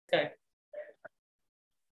Go.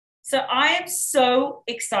 So I am so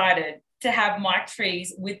excited to have Mike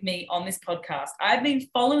Trees with me on this podcast. I've been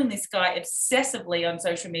following this guy obsessively on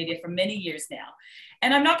social media for many years now.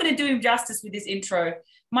 And I'm not going to do him justice with this intro.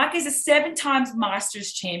 Mike is a 7 times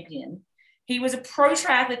Masters champion. He was a pro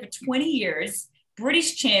triathlete for 20 years,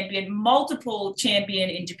 British champion, multiple champion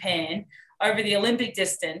in Japan over the Olympic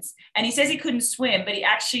distance. And he says he couldn't swim, but he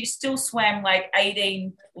actually still swam like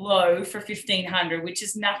 18 low for 1500, which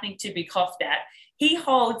is nothing to be coughed at. He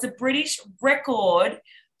holds a British record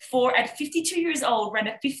for, at 52 years old, ran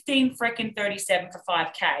a 15:37 for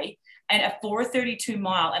 5K and a 4:32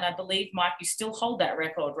 mile. And I believe, Mike, you still hold that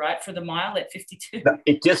record, right, for the mile at 52?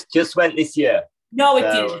 It just went this year. No,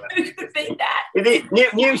 it didn't. Who could beat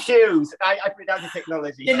that? New shoes. I put it down to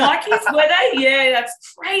technology. The Nikes, were they? Yeah,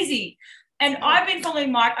 that's crazy. And I've been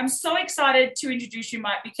following Mike. I'm so excited to introduce you,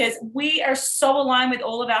 Mike, because we are so aligned with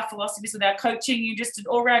all of our philosophies, with our coaching. You're just an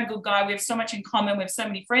all-round good guy. We have so much in common. We have so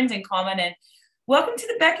many friends in common. And welcome to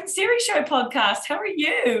the Bek and Show podcast. How are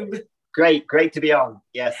you? Great to be on.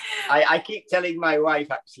 Yes. I keep telling my wife,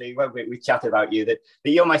 actually, when we chat about you, that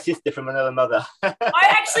you're my sister from another mother. I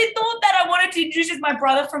actually thought that I wanted to introduce you as my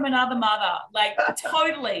brother from another mother. Like,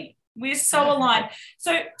 totally. We're so aligned.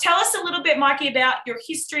 So tell us a little bit, Mikey, about your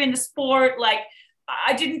history in the sport. Like,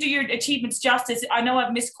 I didn't do your achievements justice. I know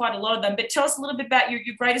I've missed quite a lot of them, but tell us a little bit about your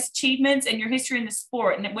greatest achievements and your history in the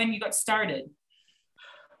sport and when you got started.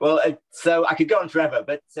 Well, so I could go on forever,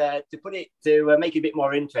 but to make it a bit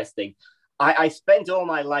more interesting, I spent all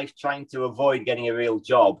my life trying to avoid getting a real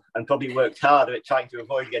job, and probably worked harder at trying to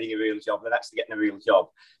avoid getting a real job than actually getting a real job.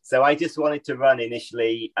 So I just wanted to run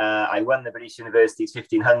initially. I won the British University's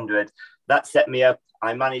 1500. That set me up.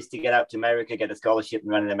 I managed to get out to America, get a scholarship and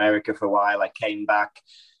run in America for a while. I came back.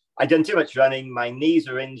 I'd done too much running. My knees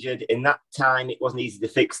were injured. In that time, it wasn't easy to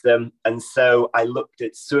fix them. And so I looked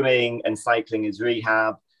at swimming and cycling as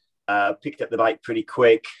rehab. Picked up the bike pretty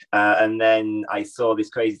quick, and then I saw this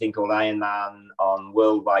crazy thing called Ironman on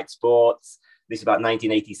Worldwide Sports. This is about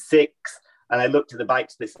 1986, and I looked at the bike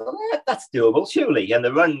splits. And I thought, that's doable, surely. And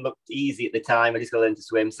the run looked easy at the time. I just got to learn to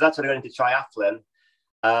swim, so that's when I got into triathlon.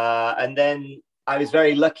 And then I was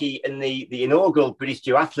very lucky in the inaugural British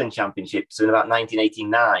Duathlon Championships in about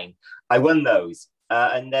 1989. I won those,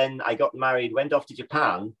 and then I got married, went off to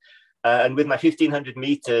Japan. And with my 1500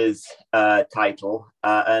 meters title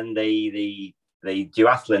and the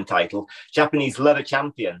duathlon title, Japanese love a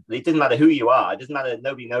champion. It doesn't matter who you are. It doesn't matter.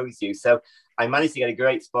 Nobody knows you. So I managed to get a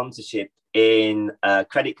great sponsorship in a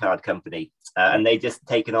credit card company. And they just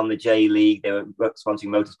taken on the J League. They were sponsoring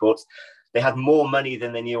motorsports. They had more money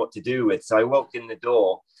than they knew what to do with. So I walked in the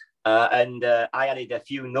door and I added a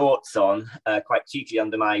few noughts on quite cheaply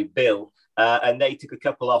under my bill. And they took a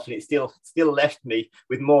couple off, and it still left me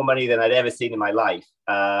with more money than I'd ever seen in my life.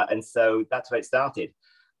 And so that's where it started.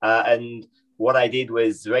 And what I did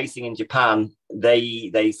was racing in Japan.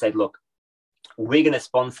 They said, look, we're going to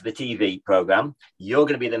sponsor the TV program. You're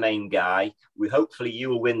going to be the main guy. Hopefully you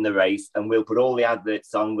will win the race, and we'll put all the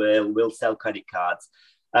adverts on. We'll sell credit cards.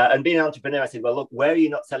 And being an entrepreneur, I said, well, look, where are you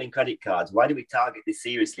not selling credit cards? Why do we target this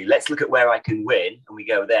seriously? Let's look at where I can win, and we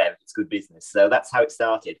go there. It's good business. So that's how it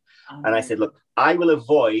started. And I said, look, I will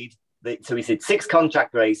avoid so we said 6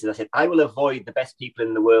 contract races. I said, I will avoid the best people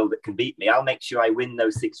in the world that can beat me. I'll make sure I win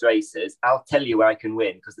those 6 races. I'll tell you where I can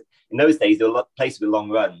win, because in those days, there were places with long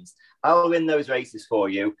runs. I'll win those races for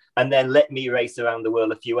you, and then let me race around the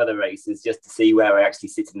world a few other races just to see where I actually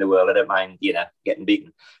sit in the world. I don't mind, getting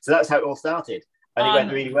beaten. So that's how it all started. And it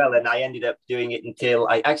went really well. And I ended up doing it until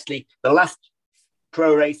the last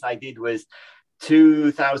pro race I did was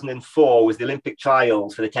 2004, was the Olympic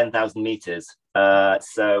trials for the 10,000 meters.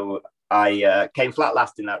 So I came flat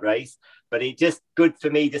last in that race, but it just good for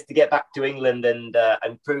me just to get back to England and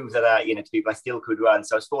prove that, to people I still could run.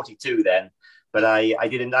 So I was 42 then, but I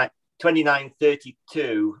did a 29:32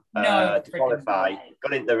 to qualify,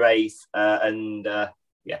 got into the race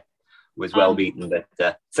was well beaten.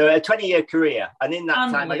 But so a 20-year career, and in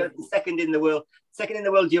that time I got second in the world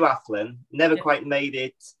duathlon. Never quite made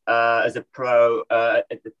it as a pro at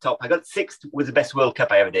the top. I got 6th, was the best World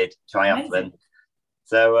Cup I ever did, triathlon. Amazing.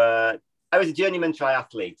 So I was a journeyman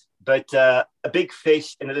triathlete, but a big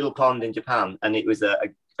fish in a little pond in Japan, and it was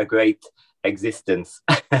a great existence.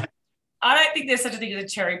 I don't think there's such a thing as a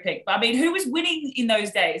cherry pick. But I mean, who was winning in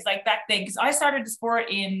those days, like back then? Because I started the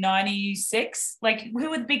sport in 96. Like,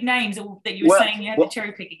 who were the big names that you were saying you had to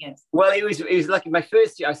cherry pick against? Well, it was lucky. My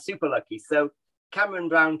first year, I was super lucky. So Cameron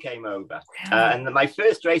Brown came over. And my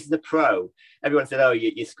first race as a pro, everyone said, oh,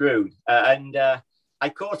 you're screwed. And I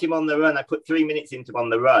caught him on the run. I put 3 minutes into him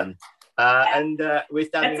on the run. And we're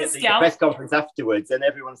standing That's at a the press conference afterwards, and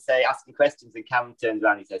everyone's asking questions, and Cam turns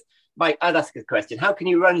around and he says, Mike, I'd ask a question. How can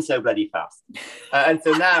you run so bloody fast? And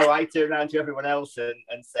so now I turn around to everyone else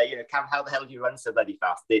and say, Cam, how the hell do you run so bloody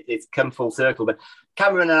fast? It's come full circle. But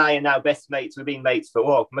Cameron and I are now best mates. We've been mates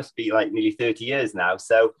for, must be like nearly 30 years now.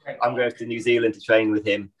 So I'm going to New Zealand to train with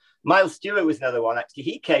him. Miles Stewart was another one, actually.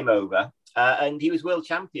 He came over and he was world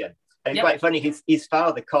champion. And it's quite funny, his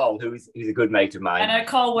father, Cole, who's a good mate of mine. I know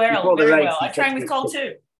Cole very well. I trained with Cole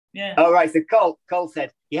too. Yeah. Oh, right. So Cole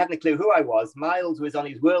said he hadn't a clue who I was. Miles was on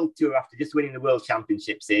his world tour after just winning the world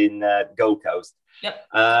championships in Gold Coast. Yep.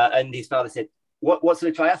 And his father said, what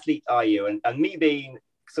sort of triathlete are you? And me being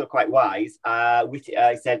sort of quite wise,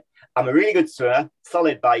 I said, I'm a really good swimmer,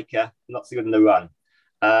 solid biker, not so good in the run.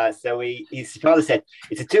 So his father said,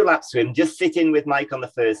 it's a 2-lap swim. Just sit in with Mike on the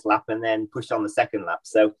first lap and then push on the second lap.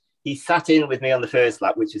 So he sat in with me on the first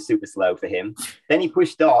lap, which was super slow for him. Then he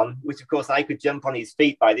pushed on, which of course I could jump on his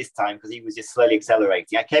feet by this time because he was just slowly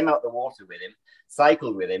accelerating. I came out the water with him,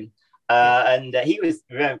 cycled with him. And he was,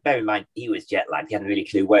 bear in mind, he was jet lagged. He hadn't really a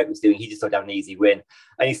clue what he was doing. He just thought he'd have an easy win.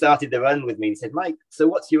 And he started the run with me and said, Mike, so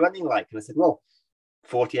what's your running like? And I said, well,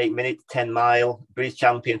 48 minutes, 10 mile, British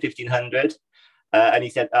champion, 1500. And he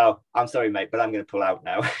said, oh, I'm sorry, mate, but I'm going to pull out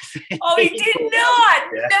now. Oh, he did not.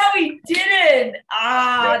 Yeah. No, he didn't.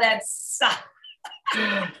 That sucks.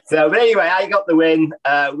 So, but anyway, I got the win,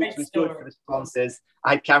 which was good for the sponsors. I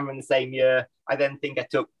had Cameron the same year. I then think I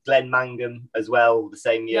took Glenn Mangum as well the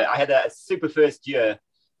same year. Yep. I had a super first year,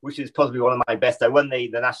 which is possibly one of my best. I won the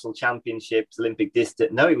national championships, Olympic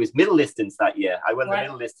distance. No, it was middle distance that year. I won the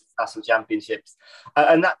middle distance national championships.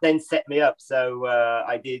 And that then set me up. So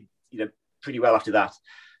I did, pretty well after that.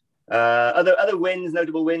 Other wins,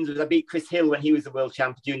 notable wins, was I beat Chris Hill when he was the world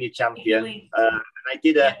junior champion. And I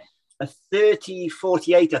did a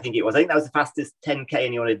 30:48, I think it was. I think that was the fastest 10K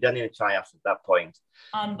anyone had done in a triathlon at that point.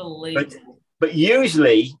 Unbelievable. But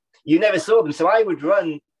usually you never saw them. So I would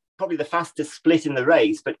run probably the fastest split in the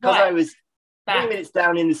race, but because I was 3 minutes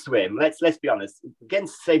down in the swim, let's be honest,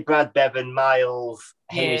 against say Brad Bevan, Miles,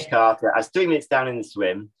 Hamish Carter, I was 3 minutes down in the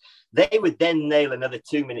swim. They would then nail another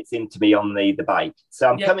 2 minutes into me on the bike. So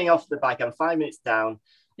I'm coming off the bike, I'm 5 minutes down.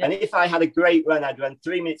 And if I had a great run, I'd run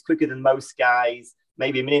 3 minutes quicker than most guys,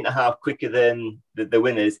 maybe a minute and a half quicker than the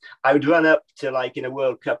winners. I would run up to like in a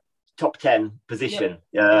World Cup top 10 position,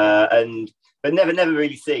 but never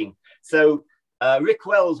really seen. So Rick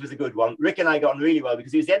Wells was a good one. Rick and I got on really well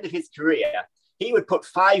because it was the end of his career. He would put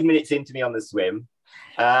 5 minutes into me on the swim.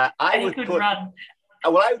 I would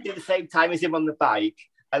do the same time as him on the bike.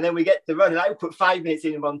 And then we get to run, and I would put 5 minutes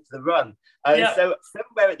in him onto the run. So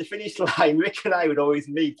somewhere at the finish line, Rick and I would always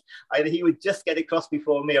meet. Either he would just get across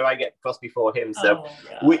before me, or I get across before him. So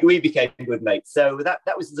we became good mates. So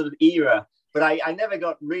that was the sort of era. But I never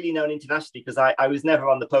got really known internationally because I was never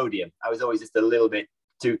on the podium. I was always just a little bit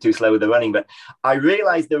too slow with the running. But I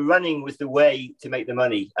realised the running was the way to make the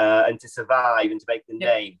money and to survive and to make the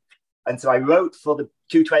name. And so I wrote for the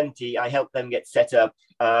 220. I helped them get set up.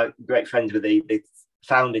 Great friends with the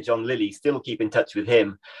founder, John Lilly, still keep in touch with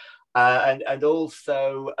him. And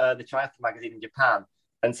also the triathlon magazine in Japan.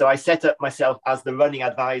 And so I set up myself as the running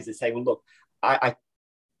advisor saying, well, look,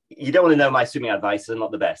 you don't want to know my swimming advice. I'm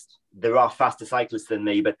not the best. There are faster cyclists than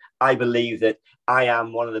me, but I believe that I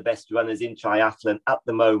am one of the best runners in triathlon at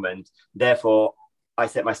the moment. Therefore, I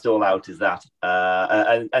set my stall out as that.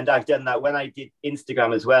 And I've done that when I did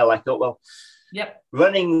Instagram as well. I thought, well,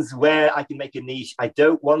 running's where I can make a niche. I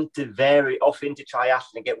don't want to vary off into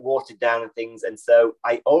triathlon and get watered down and things. And so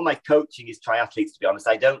all my coaching is triathletes, to be honest.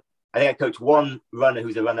 I think I coach one runner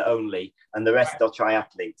who's a runner only, and the rest are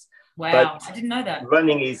triathletes. Wow, but I didn't know that.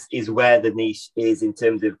 Running is where the niche is in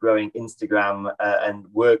terms of growing Instagram and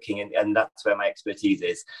working, and that's where my expertise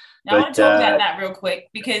is. Now, I want to talk about that real quick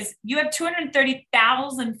because you have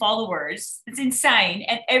 230,000 followers. It's insane.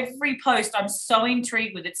 And every post I'm so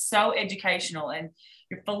intrigued with. It's so educational, and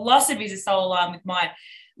your philosophies are so aligned with mine.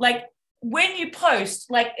 Like, when you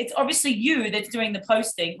post, like, it's obviously you that's doing the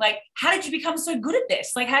posting. Like, how did you become so good at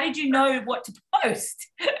this? Like, how did you know what to post?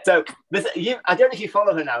 So I don't know if you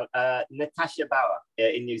follow her now, Natasha Bauer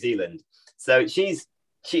in New Zealand. So she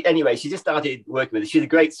just started working with her. She's a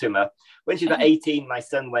great swimmer. When she was about 18, my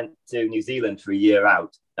son went to New Zealand for a year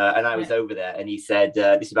out, and I was over there. And he said,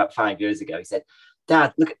 this is about 5 years ago, he said,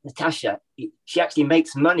 Dad, look at Natasha. She actually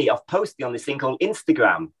makes money off posting on this thing called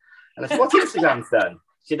Instagram. And I said, what's Instagram, son?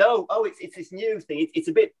 She said, oh, it's this new thing. It's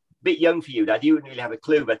a bit young for you, Dad. You wouldn't really have a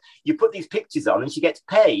clue, but you put these pictures on and she gets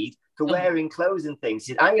paid for wearing clothes and things.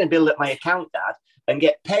 She said, I'm going to build up my account, Dad, and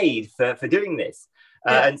get paid for doing this.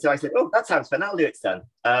 Yeah. And so I said, oh, that sounds fun. I'll do it, son.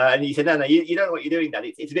 And he said, no, you don't know what you're doing, Dad.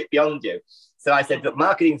 It's a bit beyond you. So I said, look,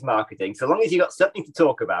 marketing's marketing. So long as you've got something to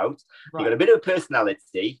talk about, you've got a bit of a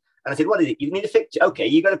personality. And I said, what is it? You need a picture. Okay,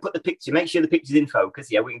 you got to put the picture, make sure the picture's in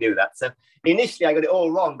focus. Yeah, we can do that. So initially I got it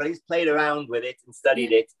all wrong, but I just played around with it and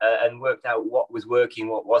studied it and worked out what was working,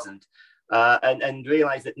 what wasn't. And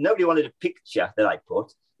realized that nobody wanted a picture that I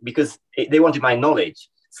put because they wanted my knowledge.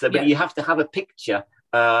 So, but you have to have a picture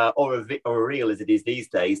or a reel, as it is these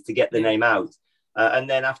days, to get the name out. And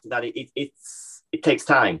then after that, it takes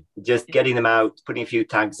time, just getting them out, putting a few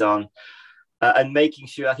tags on. And making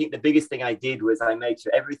sure, I think the biggest thing I did was I made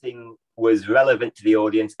sure everything was relevant to the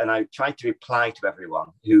audience, and I tried to reply to everyone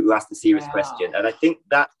who asked a serious question. And I think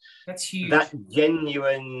that's huge. That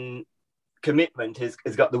genuine commitment has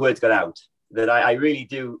got the words got out, that I really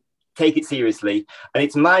do take it seriously. And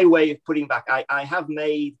it's my way of putting back. I have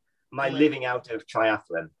made my living out of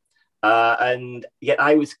triathlon. And yet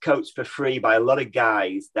I was coached for free by a lot of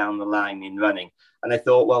guys down the line in running. And I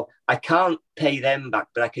thought, well, I can't pay them back,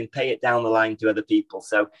 but I can pay it down the line to other people.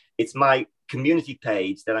 So it's my community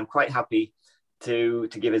page that I'm quite happy to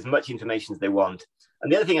give as much information as they want.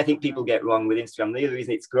 And the other thing I think people get wrong with Instagram, the other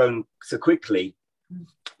reason it's grown so quickly,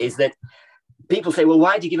 is that people say, well,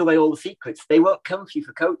 why do you give away all the secrets? They won't come for you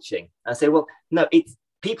for coaching. I say, well, no,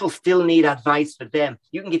 people still need advice for them.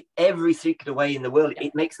 You can give every secret away in the world.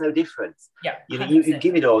 It makes no difference. Yeah, you can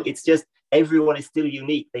give it all. It's just everyone is still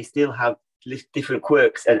unique. They still have different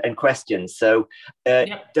quirks and questions. So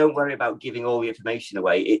don't worry about giving all the information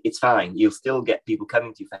away. It's fine. You'll still get people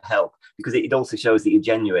coming to you for help because it also shows that you're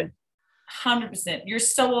genuine. 100%. You're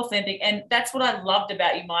so authentic. And that's what I loved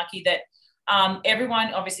about you, Mikey, that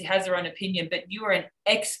everyone obviously has their own opinion, but you are an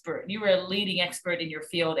expert. You are a leading expert in your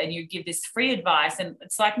field, and you give this free advice. And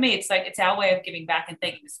it's like me, it's our way of giving back and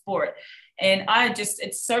thanking the sport. And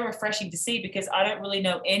it's so refreshing to see, because I don't really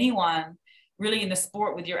know anyone really in the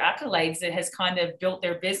sport with your accolades that has kind of built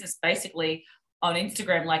their business basically on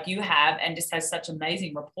Instagram like you have, and just has such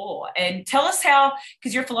amazing rapport. And tell us how,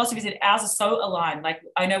 because your philosophies and ours are so aligned. Like,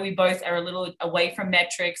 I know we both are a little away from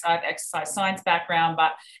metrics. I have exercise science background,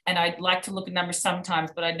 and I like to look at numbers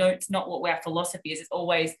sometimes, but I know it's not what our philosophy is. It's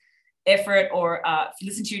always effort, or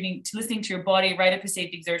listening to your body, rate of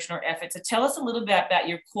perceived exertion or effort. So tell us a little bit about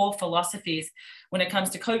your core philosophies when it comes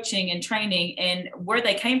to coaching and training, and where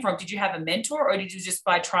they came from. Did you have a mentor, or did you just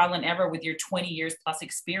by trial and error with your 20 years plus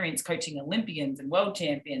experience coaching Olympians and world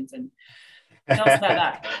champions? And tell us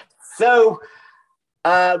about that. So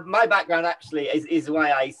my background actually is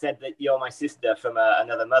why I said that you're my sister from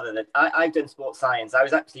another mother. That I've done sports science. I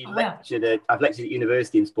was actually I've lectured at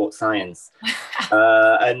university in sports science.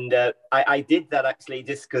 And I did that actually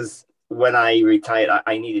just because when I retired,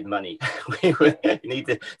 I needed money. We need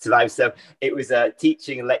to survive. So it was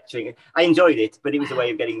teaching and lecturing. I enjoyed it, but it was a way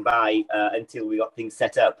of getting by until we got things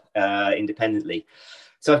set up independently.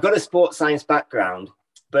 So I've got a sports science background,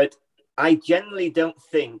 but I generally don't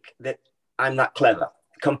think that I'm that clever.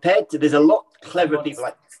 Compared to, there's a lot clever people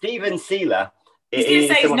like Steven Sealer. He's going to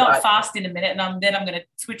say he's not fast in a minute, and then I'm going to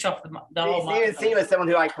switch off the whole Steven Sealer is someone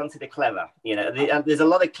who I consider clever. You know, there's a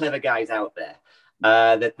lot of clever guys out there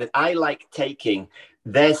that I like taking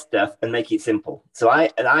their stuff and make it simple. So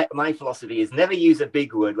my philosophy is never use a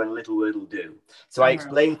big word when a little word will do. So I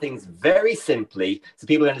explain things very simply so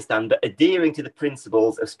people understand, but adhering to the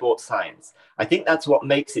principles of sports science. I think that's what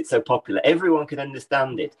makes it so popular. Everyone can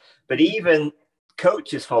understand it, but even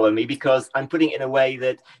coaches follow me because I'm putting it in a way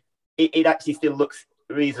that it actually still looks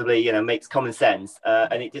reasonably, makes common sense,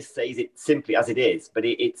 and it just says it simply as it is, but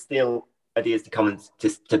it still adheres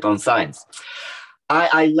to science.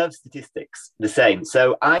 I love statistics the same.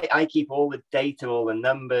 So I keep all the data, all the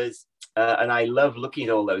numbers, and I love looking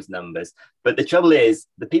at all those numbers. But the trouble is,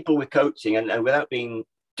 the people we're coaching, and without being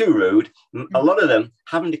too rude, a lot of them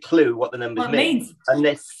haven't a clue what the numbers mean. And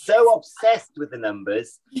they're so obsessed with the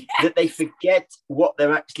numbers that they forget what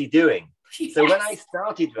they're actually doing. Yes. So when I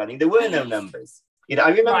started running, there were no numbers.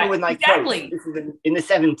 I remember with my coach, this is in the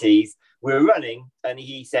 70s, we were running and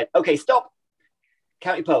he said, okay, stop,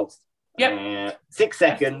 count your pulse. 6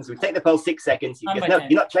 seconds. We take the pulse 6 seconds. He goes, no,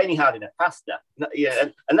 you're not training hard enough, faster.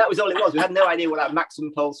 And that was all it was. We had no idea what our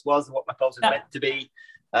maximum pulse was, what my pulse was meant to be.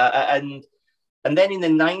 And then in the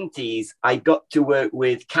 90s, I got to work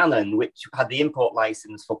with Canon, which had the import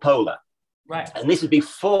license for Polar. Right. And this was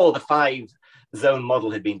before the 5-zone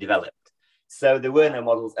model had been developed. So there were no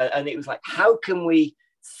models. And it was like, how can we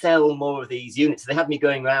sell more of these units? So they had me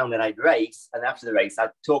going around and I'd race. And after the race, I'd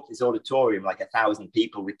talk to this auditorium, like 1,000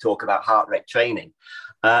 people. We'd talk about heart rate training.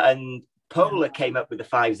 And Polar came up with the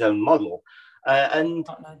 5-zone model. And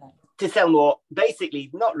to sell more, basically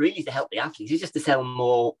not really to help the athletes, it's just to sell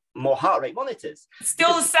more heart rate monitors.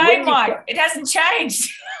 Still the same, Mike. It hasn't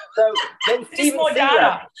changed. So then Just more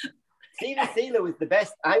data. Steven Sealer was the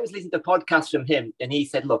best. I was listening to podcasts from him, and he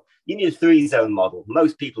said, look, you need a 3-zone model.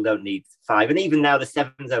 Most people don't need 5. And even now the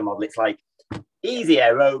 7-zone model, it's like easy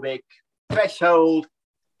aerobic, threshold,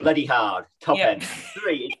 bloody hard, top end.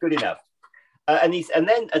 3, it's good enough. And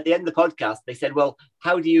then at the end of the podcast, they said, well,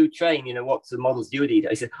 how do you train? What's the models do you need?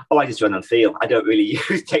 I said, I just run on feel. I don't really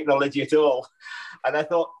use technology at all. And I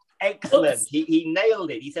thought, excellent. He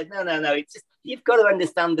nailed it. He said, no. It's just, you've got to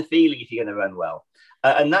understand the feeling if you're going to run well.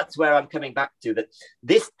 And that's where I'm coming back to, that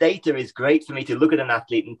this data is great for me to look at an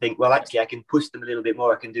athlete and think, well, actually, I can push them a little bit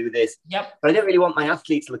more. I can do this. Yep. But I don't really want my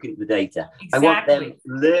athletes looking at the data. Exactly. I want them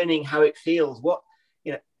learning how it feels.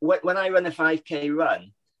 When I run a 5K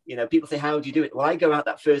run, people say, how do you do it? Well, I go out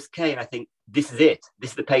that first K and I think, this is it. This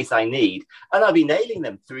is the pace I need. And I'll be nailing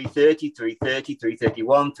them 3:30, 3:30,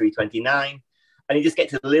 3:31, 3:29. And it just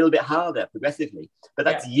gets a little bit harder progressively. But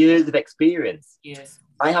that's years of experience. Yes.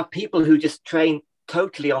 I have people who just train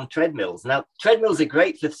totally on treadmills. Now, treadmills are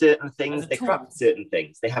great for certain things. They craft certain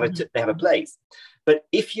things. They have a place. But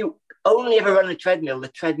if you only ever run a treadmill, the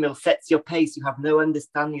treadmill sets your pace. You have no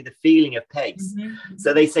understanding of the feeling of pace.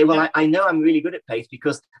 So they say, well, I know I'm really good at pace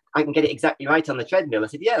because I can get it exactly right on the treadmill. I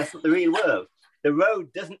said, yeah, that's not the real world. The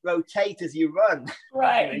road doesn't rotate as you run.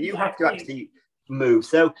 Right. You have to actually move.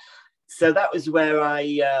 So that was where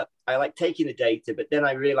I like taking the data, but then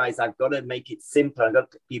I realized I've got to make it simpler. I've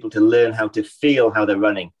got people to learn how to feel how they're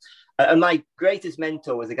running. And my greatest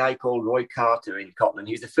mentor was a guy called Roy Carter in Cotland.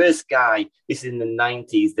 He was the first guy, this is in the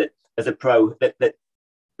 90s, that as a pro, that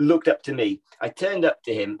looked up to me. I turned up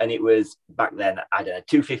to him, and it was back then, I don't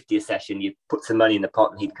know, $250 a session. You put some money in the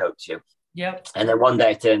pot and he'd coach you. Yep. And then one day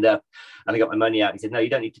I turned up and I got my money out. He said, no, you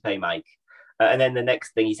don't need to pay Mike. And then the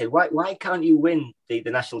next thing he said, why can't you win the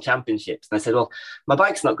national championships? And I said, well, my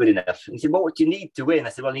bike's not good enough. And he said, well, what do you need to win? I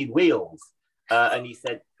said, well, I need wheels. And he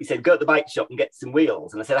said, go to the bike shop and get some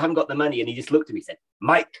wheels. And I said, I haven't got the money. And he just looked at me and said,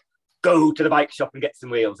 Mike, go to the bike shop and get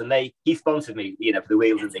some wheels. And he sponsored me, for the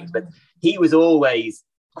wheels and things. But he was always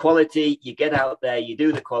quality. You get out there, you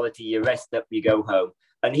do the quality, you rest up, you go home.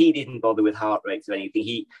 And he didn't bother with heart rates or anything.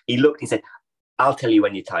 He looked and said, I'll tell you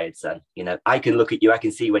when you're tired, son. I can look at you. I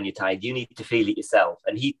can see when you're tired. You need to feel it yourself.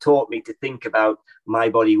 And he taught me to think about my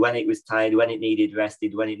body when it was tired, when it needed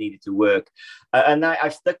rested, when it needed to work. And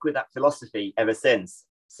I've stuck with that philosophy ever since.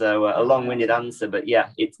 So a long-winded answer, but yeah.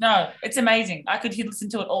 It's amazing. I could listen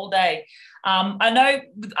to it all day. I know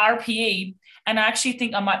with RPE, and I actually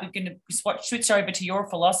think I might be going to switch over to your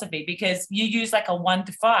philosophy, because you use like a 1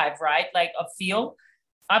 to 5, right? Like a feel.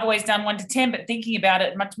 I've always done 1 to 10, but thinking about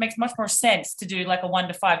it makes much more sense to do like a 1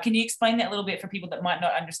 to 5. Can you explain that a little bit for people that might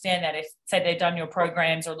not understand that, if say they've done your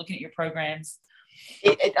programs or looking at your programs?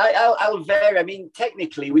 I'll vary. I mean,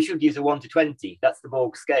 technically we should use a 1 to 20. That's the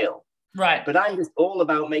Borg scale. Right. But I'm just all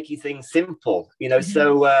about making things simple,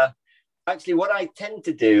 So actually what I tend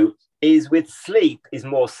to do is with sleep is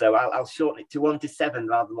more so, I'll shorten it to 1 to 7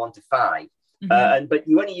 rather than 1 to 5. But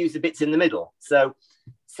you only use the bits in the middle. So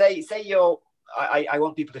say I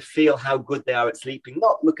want people to feel how good they are at sleeping,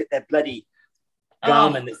 not look at their bloody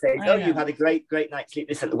Garmin that says, you've had a great night's sleep.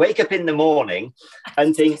 Listen, wake up in the morning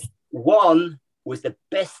and think, 1 was the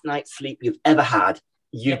best night's sleep you've ever had.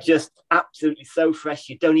 You're just absolutely so fresh.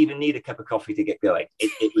 You don't even need a cup of coffee to get going.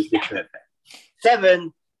 It was just perfect.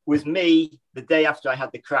 7 was me the day after I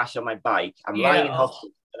had the crash on my bike. I'm lying in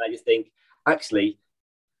hospital and I just think, actually,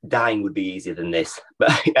 dying would be easier than this.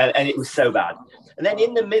 And it was so bad. And then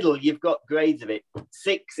in the middle, you've got grades of it.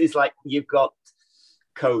 6 is like you've got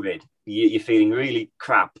COVID. You're feeling really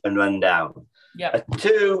crap and run down. Yeah.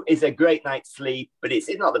 2 is a great night's sleep, but it's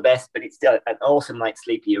not the best, but it's still an awesome night's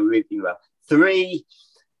sleep. You're really well. 3,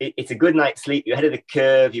 it's a good night's sleep. You're ahead of the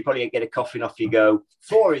curve. You probably get a coffee and off you go.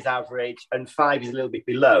 4 is average, and 5 is a little bit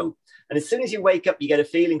below. And as soon as you wake up, you get a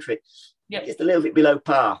feeling for it. Yep. Just a little bit below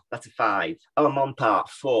par. That's a 5. Oh, I'm on par.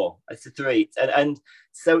 4. That's a 3. And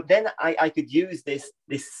so then I could use this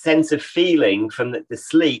sense of feeling from the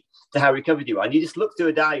sleep to how recovered you are. And you just look through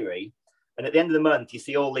a diary, and at the end of the month, you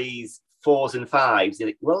see all these 4s and 5s. You're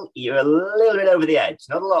like, well, you're a little bit over the edge.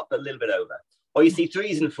 Not a lot, but a little bit over. Or you see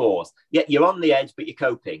 3s and 4s. Yeah, you're on the edge, but you're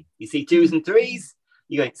coping. You see 2s and 3s.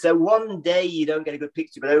 You're going. So one day you don't get a good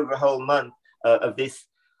picture, but over a whole month of this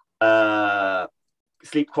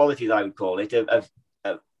sleep qualities, I would call it,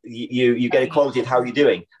 you get a quality of how you're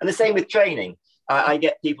doing. And the same with training. I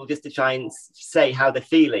get people just to try and say how they're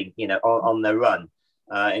feeling, on their run,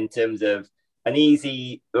 in terms of an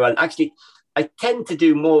easy run. Actually, I tend to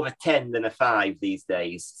do more of a 10 than a 5 these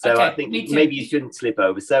days. So okay, I think maybe you shouldn't slip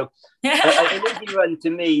over. So an easy run to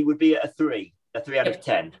me would be a 3 out of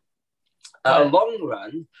 10. A long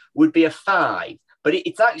run would be a 5. But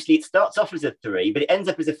it starts off as a 3, but it ends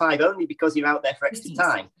up as a 5 only because you're out there for extra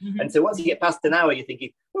time. Mm-hmm. And so once you get past an hour, you're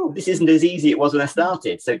thinking, oh, this isn't as easy as it was when I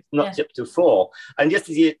started. So it's notched up to 4. And just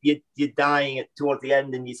as you're dying towards the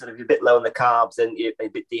end and you're sort of a bit low on the carbs and you're a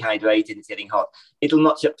bit dehydrated, it's getting hot, it'll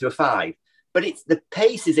notch up to a 5. But the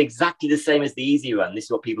pace is exactly the same as the easy run. This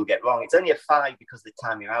is what people get wrong. It's only a 5 because of the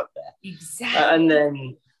time you're out there. Exactly. And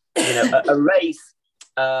then, a race,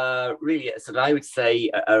 really, so I would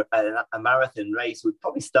say a marathon race would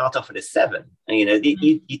probably start off at a 7. And,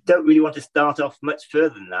 you don't really want to start off much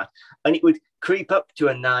further than that. And it would creep up to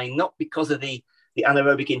a 9, not because of the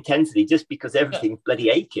anaerobic intensity, just because everything's bloody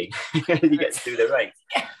aching as you get through the race.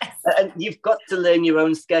 Yes. And you've got to learn your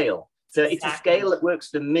own scale. So it's a scale that works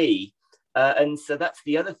for me. And so that's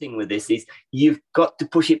the other thing with this is you've got to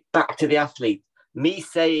push it back to the athlete. Me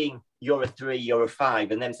saying you're a 3, you're a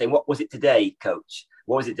 5, and them saying, what was it today, coach?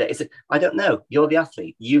 What was it today? It's I don't know. You're the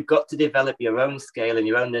athlete. You've got to develop your own scale and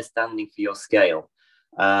your own understanding for your scale.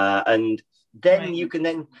 And then you can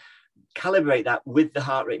then calibrate that with the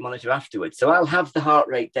heart rate monitor afterwards. So I'll have the heart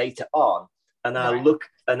rate data on and I'll look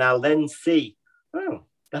and I'll then see, oh,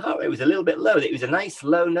 the heart rate was a little bit low. It was a nice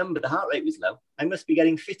low number. The heart rate was low. I must be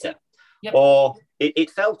getting fitter. Yep. Or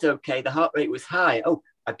it felt okay. The heart rate was high. Oh,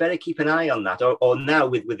 I better keep an eye on that. Or now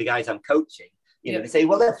with the guys I'm coaching, they say,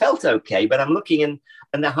 well, that felt okay, but I'm looking and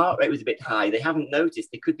their heart rate was a bit high. They haven't noticed.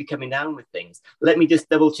 They could be coming down with things. Let me just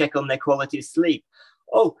double check on their quality of sleep.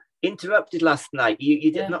 Oh, interrupted last night.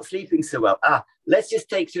 You did not sleeping so well. Let's just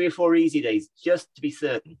take 3 or 4 easy days just to be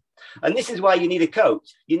certain. And this is why you need a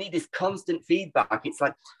coach. You need this constant feedback. It's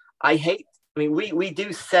like, we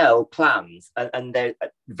do sell plans and they're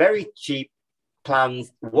very cheap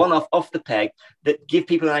plans, one off the peg, that give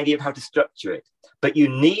people an idea of how to structure it. But you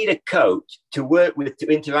need a coach to work with, to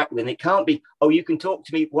interact with. And it can't be, oh, you can talk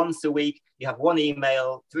to me once a week. You have 1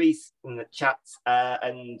 email, 3 chats,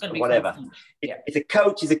 and whatever. It's a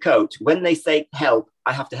coach is a coach. When they say help,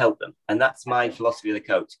 I have to help them. And that's my philosophy of the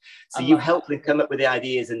coach. So you help them come up with the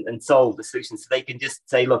ideas and solve the solutions so they can just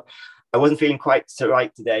say, look, I wasn't feeling quite so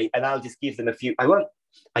right today. And I'll just give them a few.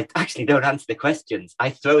 I actually don't answer the questions. I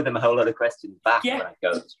throw them a whole lot of questions back when I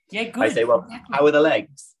coach. Yeah, good. I say, well, how are the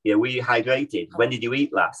legs? Were you hydrated? When did you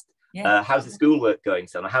eat last? How's the schoolwork going,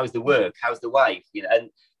 son? How's the work? How's the wife? And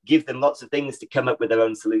give them lots of things to come up with their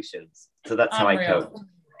own solutions. So that's how I coach.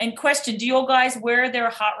 And question, do your guys wear their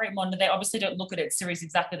heart rate monitor? They obviously don't look at it. Series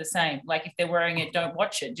exactly the same. Like if they're wearing it, don't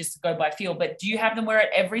watch it, just go by feel. But do you have them wear it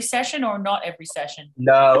every session or not every session?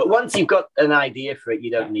 No, once you've got an idea for it, you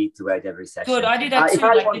don't need to wear it every session. Good, I do that too. If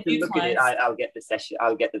I want to look at it, I'll get the session.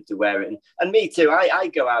 I'll get them to wear it. And me too. I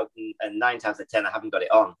go out and 9 times out of 10, I haven't got it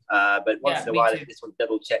on. But once in a while, if I just want to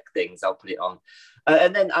double check things, I'll put it on.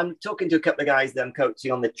 And then I'm talking to a couple of guys that I'm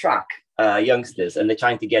coaching on the track. Youngsters, and they're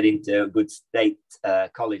trying to get into good state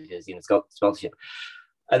colleges, scholarship.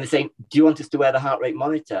 And they're saying, do you want us to wear the heart rate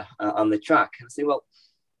monitor on the track? And I say, well,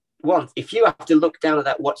 if you have to look down at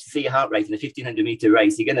that watch to see your heart rate in a 1,500 meter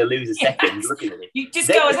race, you're going to lose a second looking at it. You just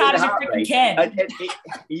go as hard as you freaking can.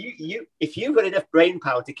 If you've got enough brain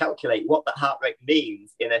power to calculate what that heart rate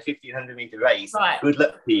means in a 1,500 meter race, good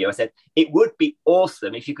luck to you. I said, it would be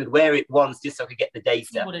awesome if you could wear it once just so I could get the data.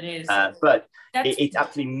 See what it is. But it's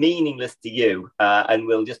absolutely meaningless to you and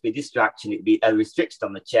will just be a distraction. It'd be a restriction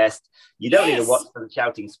on the chest. You don't need to watch the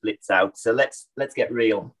shouting splits out. So let's get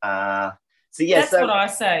real. That's what I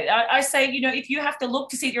say. I say, if you have to look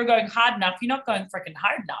to see if you're going hard enough, you're not going freaking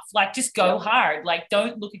hard enough. Like, just go hard. Like,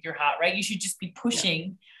 don't look at your heart rate. You should just be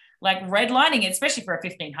pushing, like redlining it, especially for a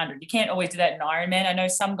 1,500. You can't always do that in Ironman. I know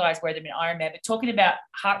some guys wear them in Ironman, but talking about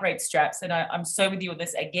heart rate straps, and I'm so with you on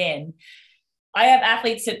this again. I have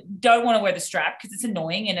athletes that don't want to wear the strap because it's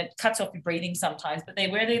annoying and it cuts off your breathing sometimes, but they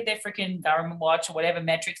wear their freaking Garmin watch or whatever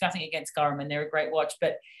metrics, nothing against Garmin. They're a great watch,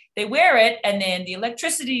 but they wear it and then the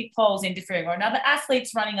electricity pole's interfering or another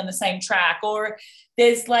athlete's running on the same track or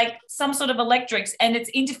there's like some sort of electrics and it's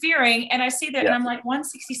interfering. And I see that and I'm like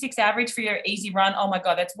 166 average for your easy run. Oh my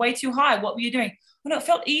God, that's way too high. What were you doing? Well, no, it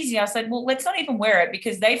felt easy. I said, well, let's not even wear it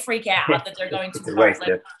because they freak out that they're going too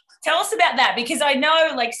hard. Tell us about that because I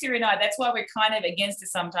know, like Siri and I, that's why we're kind of against it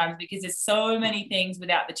sometimes because there's so many things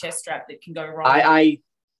without the chest strap that can go wrong.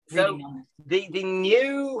 So the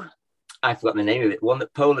new, I forgot the name of it, one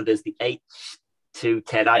that Polar does, the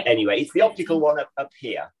H210. Anyway, it's the optical one up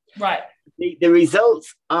here. Right. The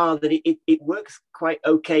results are that it works quite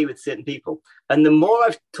okay with certain people. And the more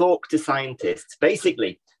I've talked to scientists,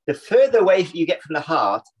 basically, the further away you get from the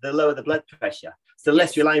heart, the lower the blood pressure. So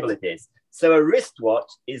less reliable it is. So a wristwatch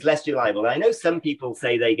is less reliable. And I know some people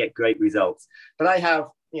say they get great results, but I've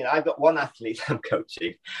got one athlete I'm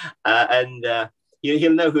coaching, and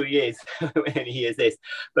he'll know who he is when he hears this.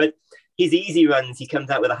 But his easy runs, he comes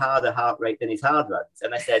out with a harder heart rate than his hard runs.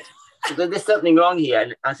 And I said, there's something wrong here.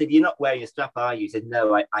 And I said, you're not wearing a strap, are you? He said,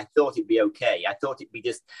 no, I thought it'd be okay. I thought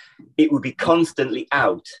it would be constantly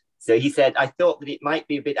out. So he said, I thought that it might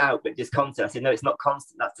be a bit out, but just constant. I said, no, it's not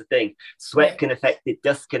constant. That's the thing. Sweat can affect it.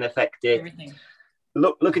 Dust can affect it. Everything.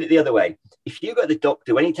 Look at it the other way. If you go to the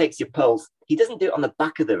doctor, when he takes your pulse, he doesn't do it on the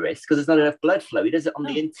back of the wrist because there's not enough blood flow. He does it on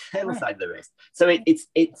the internal side of the wrist. So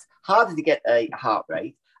it's harder to get a heart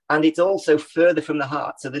rate, and it's also further from the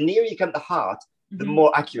heart. So the nearer you come to the heart, the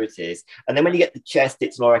more accurate it is. And then when you get the chest,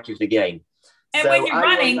 it's more accurate again. And when you're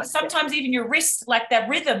running, sometimes even your wrist, like that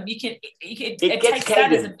rhythm, it takes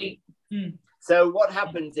that as a beat. So what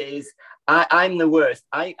happens is I'm the worst.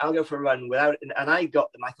 I'll go for a run without, and I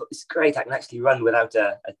got them. I thought, it's great. I can actually run without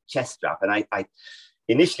a chest strap. And I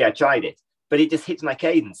initially tried it, but it just hits my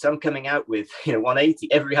cadence. So I'm coming out with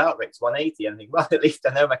 180. Every heart rate's 180. And I think, well, at least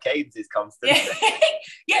I know my cadence is constant.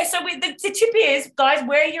 Yeah. So the tip is, guys,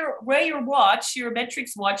 wear your watch, your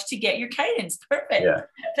metrics watch, to get your cadence perfect. Yeah.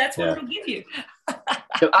 That's what it'll give you.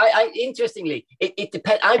 So I interestingly, it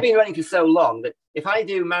depends. I've been running for so long that if I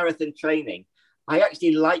do marathon training, I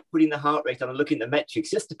actually like putting the heart rate on and looking at the metrics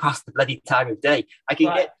just to pass the bloody time of day. I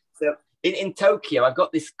can get so in Tokyo. I've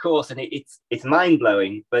got this course and it's mind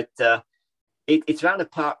blowing, but it's around a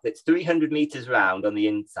park that's 300 meters round on the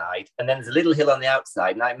inside, and then there's a little hill on the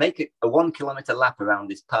outside. And I make a 1 kilometer lap around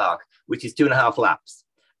this park, which is 2.5 laps,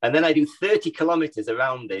 and then I do 30 kilometers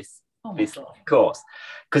around this course,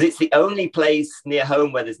 because it's the only place near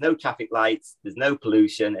home where there's no traffic lights, there's no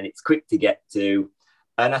pollution, and it's quick to get to.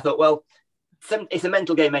 And I thought, well, it's a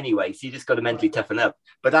mental game anyway, so you just got to mentally toughen up.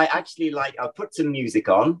 But I actually I'll put some music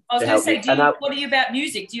on. I was going to say, what are you about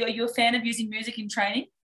music? Are you a fan of using music in training?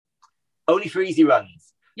 Only for easy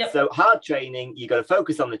runs. Yep. So hard training, you got to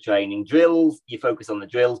focus on the training. Drills, you focus on the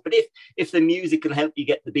drills. But if the music can help you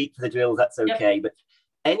get the beat for the drills, that's okay. Yep. But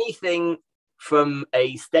anything from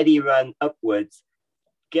a steady run upwards,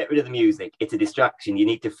 get rid of the music. It's a distraction. You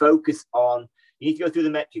need to focus on, you need to go through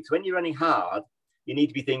the metrics. When you're running hard, you need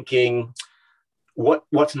to be thinking,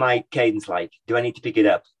 what's my cadence like? Do I need to pick it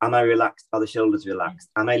up? Am I relaxed? Are the shoulders relaxed?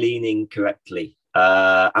 Am I leaning correctly?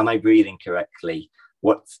 Am I breathing correctly?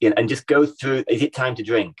 And just go through, is it time to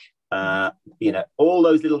drink? All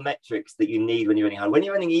those little metrics that you need when you're running hard. When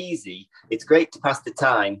you're running easy, it's great to pass the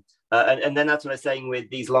time. And then that's what I was saying with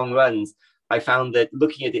these long runs. I found that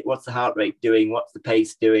looking at it, what's the heart rate doing? What's the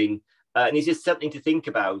pace doing? And it's just something to think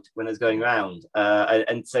about when I was going around.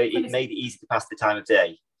 And so it made it easy to pass the time of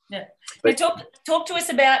day. Yeah. But talk to us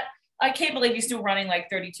about, I can't believe you're still running like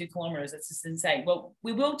 32 kilometers. That's just insane. Well,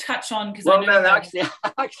 we will touch on, because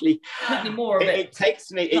actually, not anymore. But it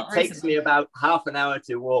takes me about half an hour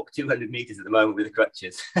to walk 200 meters at the moment with the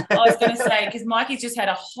crutches. I was going to say, because Mikey's just had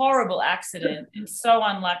a horrible accident and so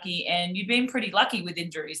unlucky, and you've been pretty lucky with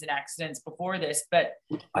injuries and accidents before this. But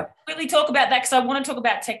quickly talk about that, because I want to talk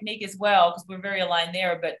about technique as well, because we're very aligned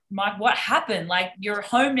there. But Mike, what happened? Like, you're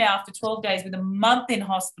home now after 12 days with a month in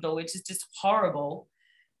hospital, which is just horrible.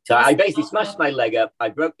 So I basically smashed my leg up. I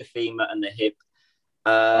broke the femur and the hip.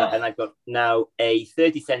 And I've got now a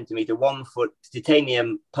 30 centimeter, 1 foot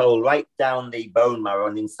titanium pole right down the bone marrow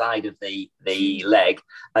on the inside of the leg,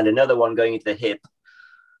 and another one going into the hip.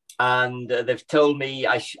 And they've told me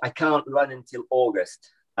I can't run until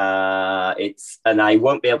August. And I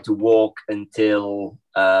won't be able to walk until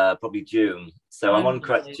probably June. So I'm on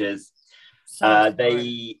crutches.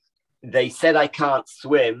 They said I can't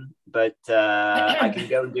swim, but I can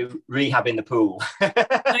go and do rehab in the pool.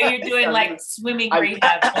 So you're doing like swimming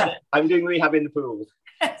rehab? I'm doing rehab in the pool.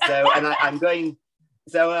 So, and I'm going,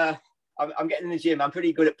 so I'm getting in the gym. I'm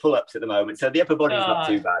pretty good at pull-ups at the moment. So the upper body is not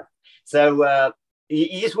too bad. So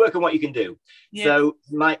you just work on what you can do. Yeah. So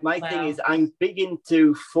my thing is, I'm big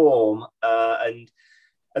into form, and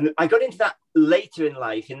I got into that later in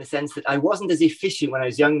life, in the sense that I wasn't as efficient when I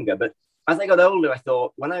was younger. But as I got older, I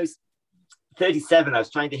thought, when I was 37, I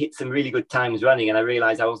was trying to hit some really good times running, and I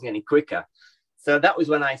realized I wasn't getting quicker. So that was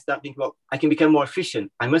when I started thinking, well, I can become more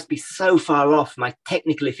efficient. I must be so far off my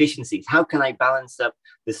technical efficiencies. How can I balance up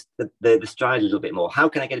the stride a little bit more? How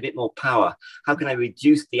can I get a bit more power? How can I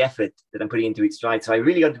reduce the effort that I'm putting into each stride? So I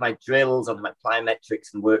really got into my drills, onto my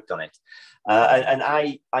plyometrics, and worked on it. And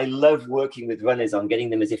I love working with runners on getting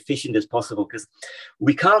them as efficient as possible, because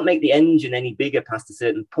we can't make the engine any bigger past a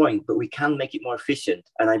certain point, but we can make it more efficient.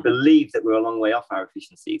 And I believe that we're a long way off our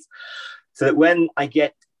efficiencies. So that when I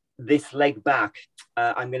get this leg back,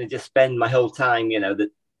 I'm going to just spend my whole time,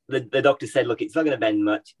 the doctor said, look, it's not going to bend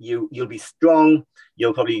much. You'll be strong.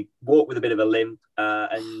 You'll probably walk with a bit of a limp,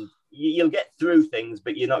 and you'll get through things,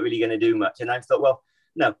 but you're not really going to do much. And I thought, well,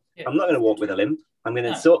 no, I'm not going to walk with a limp. I'm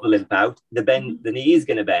going to sort the limp out. The knee is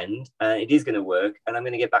going to bend. It is going to work, and I'm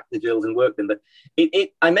going to get back to the drills and work them. But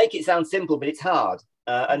I make it sound simple, but it's hard.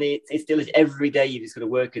 And it still is. Every day you just got to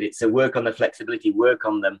work at it. So work on the flexibility, work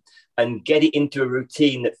on them, and get it into a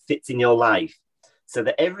routine that fits in your life. So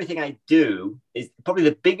that everything I do is probably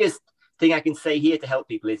the biggest thing I can say here to help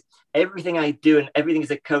people is everything I do and everything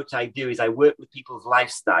as a coach I do is I work with people's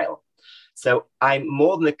lifestyle. So I'm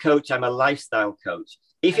more than a coach, I'm a lifestyle coach.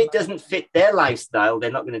 If it doesn't fit their lifestyle,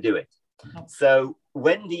 they're not going to do it. So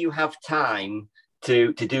when do you have time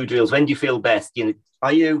to do drills? When do you feel best?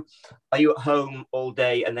 Are you at home all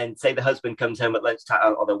day and then say the husband comes home at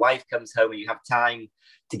lunchtime or the wife comes home and you have time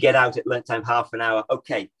to get out at lunchtime, half an hour?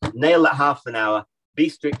 Okay, nail that half an hour. Be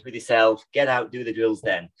strict with yourself, get out, do the drills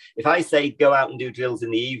then. If I say go out and do drills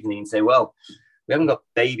in the evening and say, well, we haven't got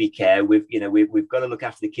baby care, we've got to look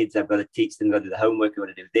after the kids, I've got to teach them, I've got to do the homework, I've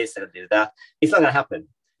got to do this, I've got to do that, it's not going to happen.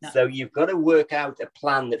 No. So you've got to work out a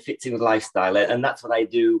plan that fits in with lifestyle. And that's what I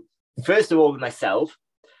do, first of all, with myself,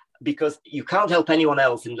 because you can't help anyone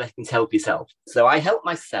else unless you can help yourself. So I help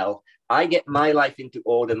myself. I get my life into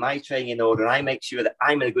order, my training in order, and I make sure that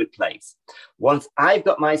I'm in a good place. Once I've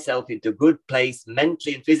got myself into a good place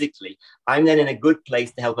mentally and physically, I'm then in a good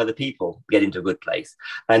place to help other people get into a good place.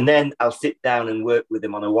 And then I'll sit down and work with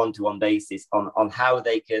them on a one-to-one basis on how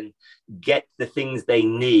they can get the things they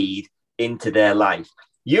need into their life.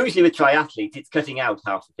 Usually with triathletes, it's cutting out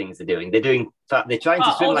half the things they're doing. They're trying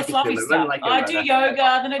to swim like a swimmer, run like a runner. I do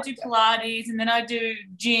yoga, then I do Pilates, and then I do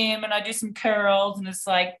gym, and I do some curls, and it's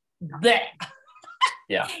like bleh.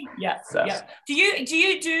 Yeah. So. Yeah. Do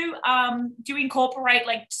you incorporate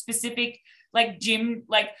like specific like gym,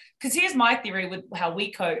 like, because here's my theory with how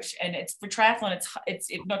we coach, and it's for triathlon,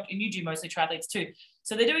 it's not, and you do mostly triathletes too.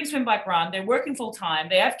 So they're doing swim, bike, run, they're working full time,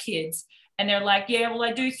 they have kids. And they're like, yeah, well,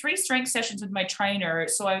 I do 3 strength sessions with my trainer,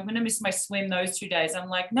 so I'm going to miss my swim those 2 days. I'm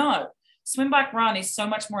like, no, swim, bike, run is so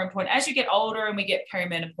much more important. As you get older and we get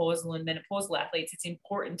perimenopausal and menopausal athletes, it's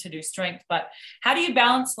important to do strength. But how do you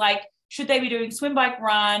balance, like, should they be doing swim, bike,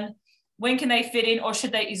 run? When can they fit in? Or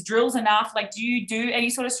is drills enough? Like, do you do any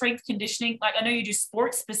sort of strength conditioning? Like, I know you do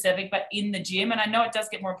sports specific, but in the gym. And I know it does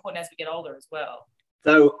get more important as we get older as well.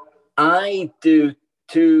 So I do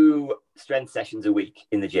 2 strength sessions a week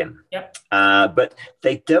in the gym. Yep. But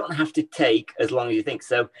they don't have to take as long as you think.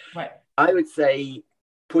 So right. I would say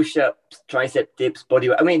push-ups, tricep dips, body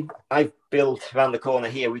weight. I mean, I've built around the corner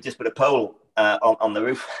here, we just put a pole on the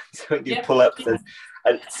roof. So we do pull-ups and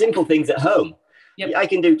simple things at home. Yep. I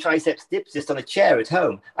can do triceps dips just on a chair at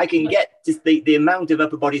home. I can get just the amount of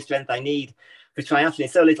upper body strength I need for triathlon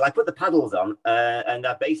is so little. I put the paddles on and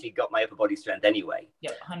I've basically got my upper body strength anyway.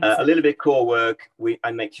 Yep, a little bit of core work,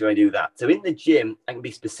 I make sure I do that. So in the gym, I can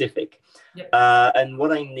be specific. Yep. And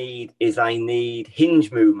what I need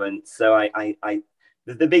hinge movement. So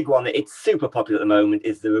the big one, it's super popular at the moment,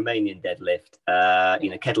 is the Romanian deadlift,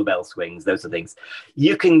 kettlebell swings, those sort of things.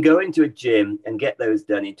 You can go into a gym and get those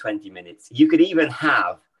done in 20 minutes. You could even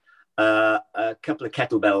have a couple of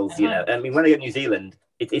kettlebells, I mean, when I go to New Zealand,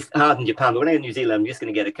 it's hard in Japan, but when I go to New Zealand, I'm just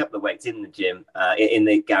going to get a couple of weights in the gym, in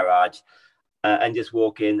the garage, and just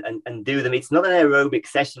walk in and do them. It's not an aerobic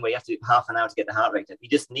session where you have to do half an hour to get the heart rate up. You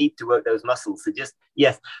just need to work those muscles. So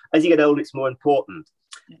as you get older, it's more important.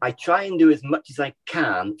 I try and do as much as I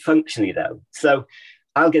can functionally, though. So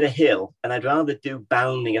I'll get a hill, and I'd rather do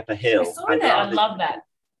bounding up a hill. I love that.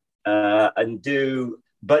 And do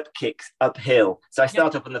butt kicks uphill. So I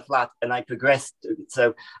start up on the flat and I progress.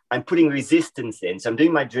 So I'm putting resistance in. So I'm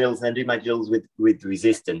doing my drills and then doing my drills with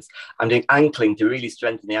resistance. I'm doing ankling to really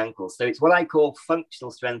strengthen the ankles. So it's what I call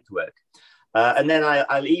functional strength work. And then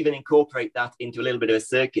I'll even incorporate that into a little bit of a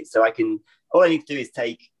circuit. So all I need to do is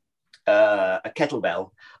take a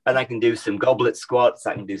kettlebell and I can do some goblet squats.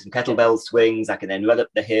 I can do some kettlebell swings. I can then run up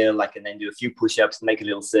the hill. I can then do a few push-ups and make a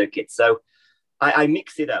little circuit. So I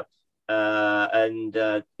mix it up.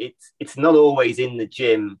 It's not always in the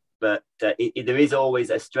gym, but there is always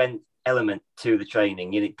a strength element to the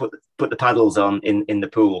training. You put the paddles on in the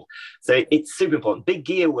pool, so it's super important. Big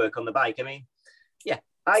gear work on the bike. I mean,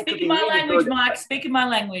 Speaking my language, Mike. Speaking my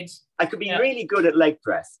language. I could be really good at leg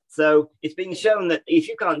press. So it's been shown that if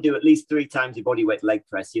you can't do at least 3 times your body weight leg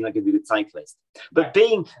press, you're not going to be a good cyclist. But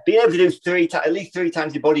being able to do at least 3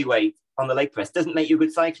 times your body weight on the leg press doesn't make you a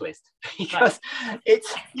good cyclist, because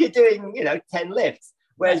you're doing 10 lifts,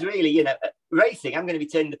 whereas really racing, I'm going to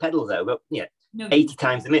be turning the pedals over 80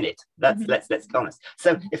 times a minute. That's let's be honest.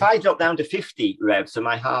 So if I drop down to 50 revs for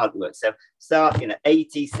my hard work, so start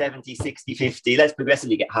 80, 70, 60, 50, let's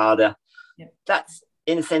progressively get harder. That's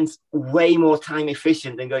in a sense way more time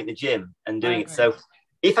efficient than going to the gym and doing it. So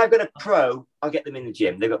if I've got a pro, I'll get them in the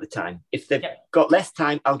gym. They've got the time. If they've got less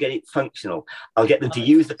time, I'll get it functional. I'll get them to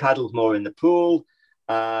use the paddles more in the pool.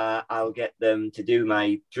 I'll get them to do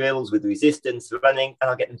my drills with resistance running, and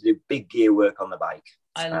I'll get them to do big gear work on the bike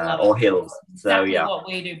or hills. Exactly what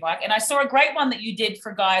we do, Mike. And I saw a great one that you did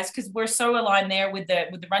for guys, because we're so aligned there with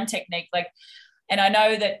the run technique. Like, and I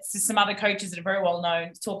know that some other coaches that are very well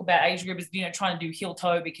known talk about age groupers, trying to do heel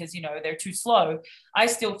toe because, they're too slow. I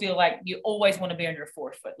still feel like you always want to be on your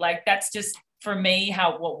forefoot. Like, that's just, for me,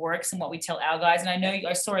 what works and what we tell our guys. And I know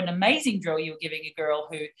I saw an amazing drill you were giving a girl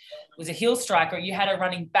who was a heel striker. You had her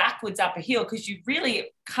running backwards up a hill, because you really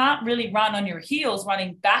can't really run on your heels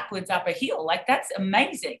running backwards up a hill. Like, that's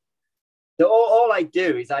amazing. So all I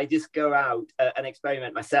do is I just go out and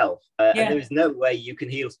experiment myself. And there is no way you can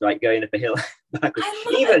heel strike going up a hill backwards.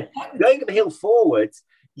 Even going up a hill forwards,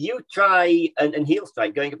 you try and heel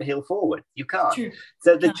strike going up a hill forward. You can't. True.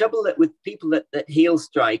 So the trouble with people that heel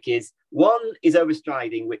strike is, one is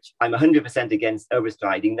overstriding, which I'm 100% against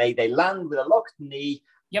overstriding. They land with a locked knee,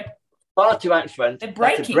 far too out in front. They're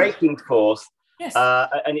breaking. That's a breaking force,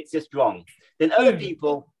 and it's just wrong. Then other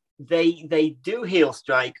people, they do heel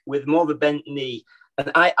strike with more of a bent knee,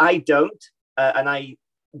 and I don't. And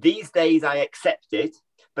these days I accept it,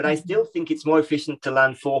 but I still think it's more efficient to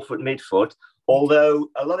land forefoot, midfoot. Although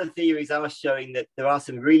a lot of theories are showing that there are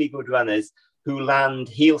some really good runners who land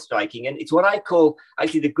heel striking. And it's what I call,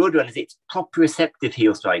 actually, the good runners. It's proprioceptive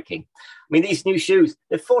heel striking. I mean, these new shoes,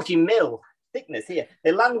 they're 40 mil thickness here.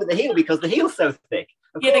 They land with the heel because the heel's so thick.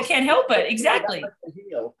 Of course, they can't help it. Exactly. The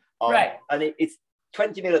heel on, and it's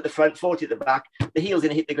 20 mil at the front, 40 at the back. The heel's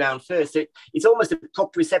going to hit the ground first. So it's almost a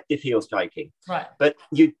proprioceptive heel striking. Right. But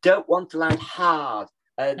you don't want to land hard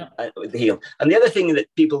with the heel. And the other thing that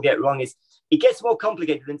people get wrong is, it gets more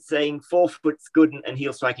complicated than saying forefoot's good and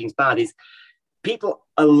heel striking's bad. Is people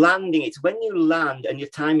are landing. It's when you land and your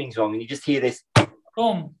timing's wrong and you just hear this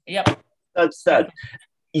boom, thud.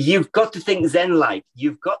 You've got to think Zen-like.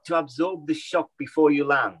 You've got to absorb the shock before you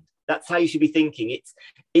land. That's how you should be thinking.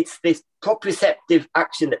 It's this proprioceptive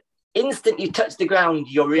action that instant you touch the ground,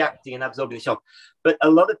 you're reacting and absorbing the shock. But a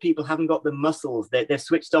lot of people haven't got the muscles. They've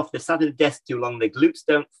switched off. They're sat at a desk too long. Their glutes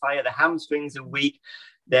don't fire. Their hamstrings are weak.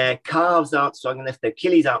 Their calves aren't strong enough. Their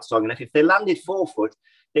Achilles aren't strong enough. If they landed forefoot,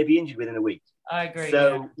 they'd be injured within a week. I agree.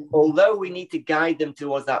 So although we need to guide them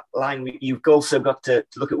towards that line, you've also got to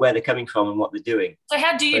look at where they're coming from and what they're doing. So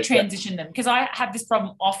how do you transition them? Because I have this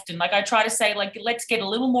problem often. Like, I try to say, like, let's get a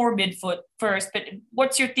little more midfoot first. But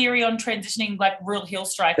what's your theory on transitioning, like, real heel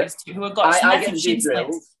strikers who have got massive shin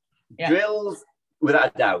splints? Drills,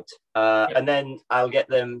 without a doubt. And then I'll get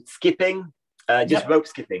them skipping, rope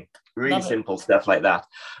skipping. Really simple stuff like that.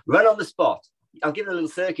 Run on the spot. I'll give them a little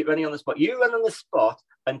circuit running on the spot. You run on the spot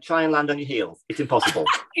and try and land on your heels. It's impossible.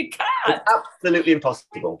 You can't. It's absolutely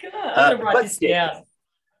impossible.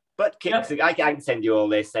 Butt kicks. I can send you all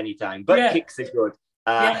this anytime. Butt kicks are good.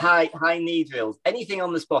 High knee drills. Anything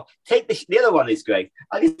on the spot. Take the other one is great.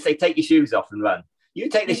 I just say take your shoes off and run. You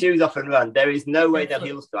take the shoes off and run. There is no way they'll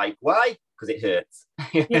heel strike. Why? Because it hurts.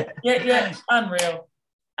 Unreal.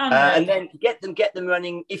 And then get them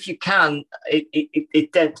running if you can.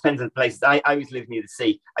 It depends on the places. I always live near the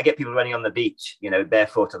sea. I get people running on the beach,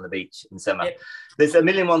 barefoot on the beach in summer. There's a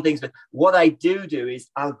million one things, but what I do is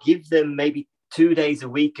I'll give them maybe 2 days a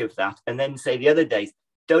week of that, and then say the other days,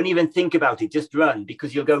 don't even think about it, just run,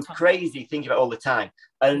 because you'll go crazy thinking about it all the time,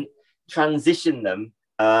 and transition them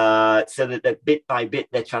so that bit by bit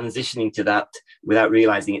they're transitioning to that without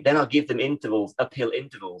realizing it. Then I'll give them intervals, uphill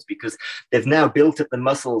intervals, because they've now built up the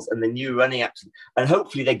muscles and the new running action, and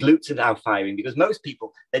hopefully their glutes are now firing, because most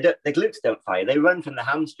people, their glutes don't fire. They run from the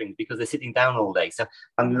hamstrings because they're sitting down all day. So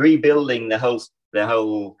I'm rebuilding their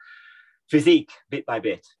whole physique bit by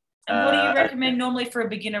bit. And what do you recommend normally for a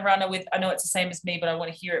beginner runner with, I know it's the same as me, but I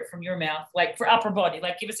want to hear it from your mouth, like for upper body,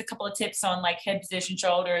 like give us a couple of tips on like head position,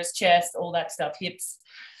 shoulders, chest, all that stuff, hips.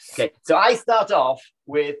 Okay. So I start off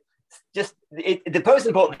with just the most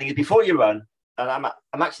important thing is before you run, and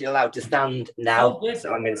I'm actually allowed to stand now.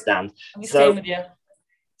 So I'm going to stand. I'm staying with you.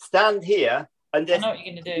 Stand here and just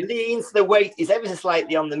lean, so the weight is ever so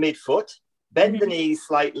slightly on the midfoot, bend the knees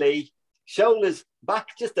slightly, shoulders back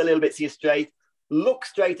just a little bit so you're straight. Look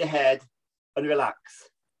straight ahead and relax.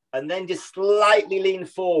 And then just slightly lean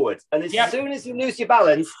forward. And as soon as you lose your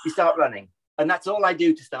balance, you start running. And that's all I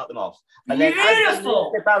do to start them off. And then as they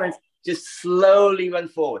lose their balance, just slowly run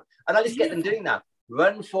forward. And I just get them doing that.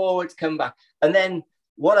 run forwards, come back. And then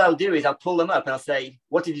what I'll do is I'll pull them up and I'll say,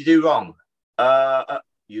 what did you do wrong?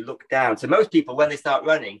 You look down. So most people, when they start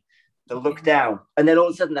running, they'll look down and then all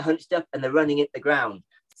of a sudden they're hunched up and they're running at the ground.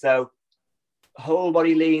 So whole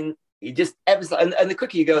body lean, you just ever and the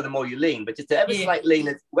quicker you go, the more you lean, but just ever slight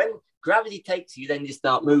lean. When gravity takes you, then you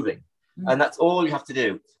start moving. And that's all you have to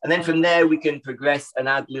do. And then from there, we can progress and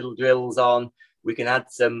add little drills on. We can add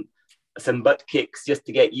some butt kicks just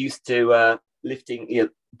to get used to lifting.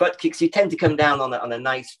 Butt kicks, you tend to come down on a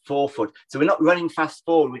nice forefoot. So we're not running fast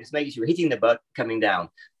forward. We're just making sure we're hitting the butt, coming down.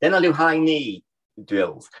 Then I'll do high knee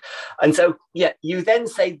drills. And so, you then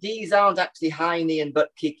say these aren't actually high knee and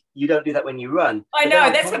butt kick. You don't do that when you run. I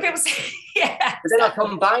know, that's what people say. Yeah. But then I'll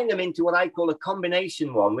combine them into what I call a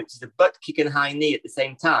combination one, which is a butt kick and high knee at the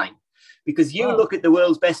same time. Because you look at the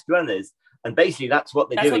world's best runners, and basically that's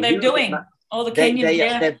what they're doing. That's what they're doing. All the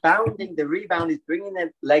Kenyans, they're bounding, the rebound is bringing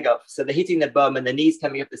their leg up, so they're hitting their bum and their knees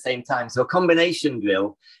coming up at the same time. So a combination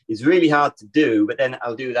drill is really hard to do, but then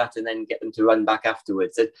I'll do that and then get them to run back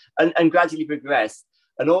afterwards and gradually progress.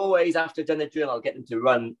 And always after I've done a drill, I'll get them to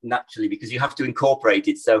run naturally because you have to incorporate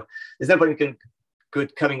it. So there's no point in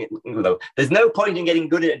there's no point in getting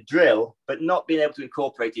good at a drill, but not being able to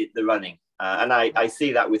incorporate it, the running. And I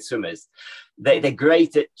see that with swimmers. They're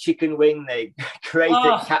great at chicken wing, they're great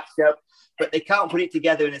at catch up, but they can't put it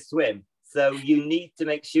together in a swim. So you need to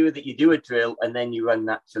make sure that you do a drill and then you run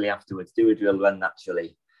naturally afterwards. Do a drill, run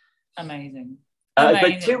naturally. Amazing.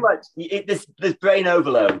 But too much, there's brain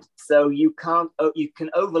overload. So you can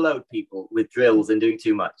overload people with drills and doing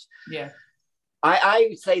too much. Yeah. I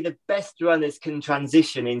would say the best runners can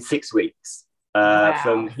transition in 6 weeks.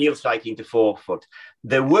 From heel striking to forefoot.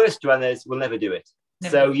 The worst runners will never do it.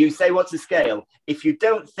 So you say, what's the scale? If you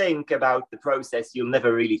don't think about the process, you'll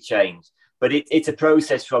never really change. But it's a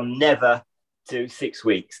process from never to 6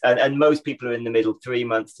 weeks. And most people are in the middle, 3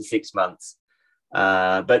 months to 6 months.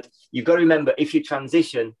 But you've got to remember, if you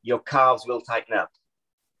transition, your calves will tighten up.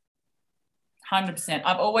 100%.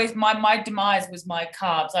 I've always, my demise was my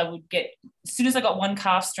calves. I would get, as soon as I got one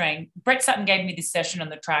calf strain, Brett Sutton gave me this session on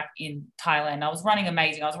the track in Thailand. I was running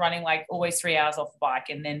amazing. I was running like always 3 hours off the bike.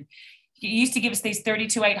 And then he used to give us these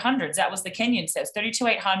 32-800s. That was the Kenyan sets,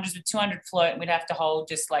 32-800s with 200 float. And we'd have to hold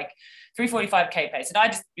just like 345K pace. And I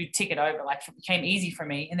just would tick it over. Like it became easy for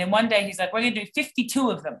me. And then one day he's like, we're going to do 52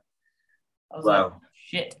 of them. I was like,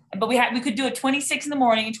 shit. But we could do it 26 in the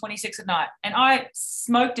morning and 26 at night. And I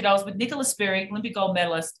smoked it. I was with Nicola Spirig, Olympic gold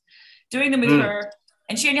medalist, doing them with her.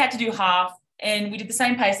 And she only had to do half. And we did the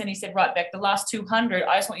same pace. And he said, right, Beck, the last 200,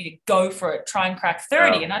 I just want you to go for it. Try and crack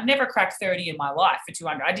 30. And I'd never cracked 30 in my life for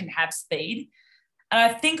 200. I didn't have speed. And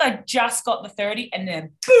I think I just got the 30. And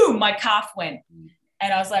then boom, my calf went.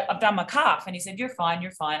 And I was like, I've done my calf. And he said, you're fine,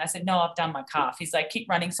 you're fine. I said, no, I've done my calf. He's like, keep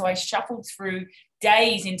running. So I shuffled through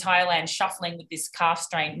days in Thailand, shuffling with this calf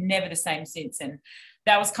strain, never the same since. And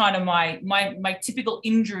that was kind of my typical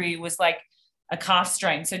injury was like a calf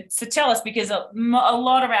strain. So tell us, because a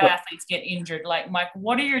lot of our athletes get injured. Like, Mike,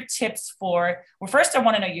 what are your tips for, well, first I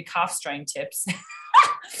want to know your calf strain tips,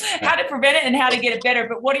 how to prevent it and how to get it better.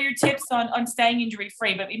 But what are your tips on staying injury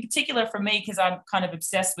free? But in particular for me, because I'm kind of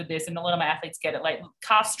obsessed with this and a lot of my athletes get it, like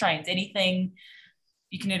calf strains, anything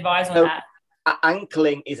you can advise on that?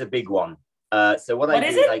 Ankling is a big one. So what I do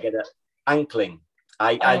is I get an ankling.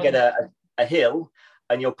 I get a hill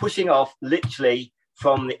and you're pushing off literally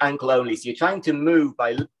from the ankle only. So you're trying to move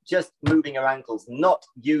by just moving your ankles, not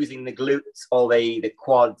using the glutes or the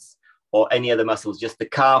quads or any other muscles, just the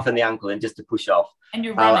calf and the ankle, and just to push off. And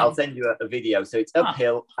you're running. I'll send you a video. So it's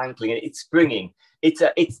uphill, ankling, and it's springing. It's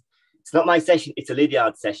not my session. It's a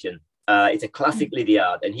Lydiard session. It's a classic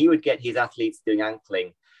Lydiard, and he would get his athletes doing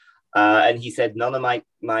ankling. And he said, none of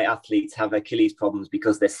my athletes have Achilles problems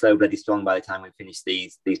because they're so bloody strong by the time we finish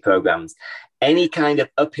these programs. Any kind of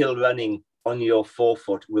uphill running on your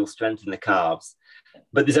forefoot will strengthen the calves,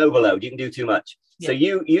 but there's overload. You can do too much. Yeah. So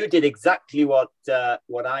you did exactly what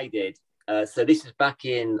I did. So this was back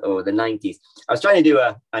in the 90s. I was trying to do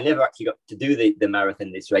I never actually got to do the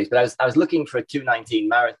marathon, this race, but I was looking for a 2:19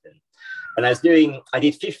 marathon. And I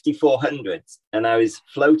did 5,400s and I was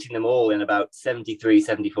floating them all in about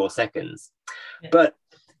 74 seconds. Yeah.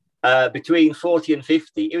 But between 40 and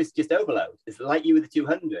 50, it was just overload. It's like you with the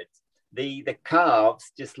 200s. The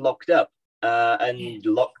calves just locked up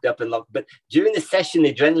locked up. But during the session,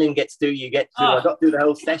 the adrenaline gets through, I got through the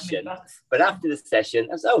whole session. But after the session,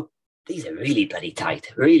 I was, these are really bloody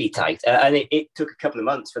tight, really tight. And it took a couple of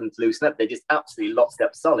months for them to loosen up. They just absolutely locked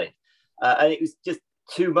up solid. And it was just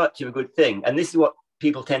too much of a good thing. And this is what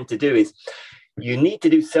people tend to do is you need to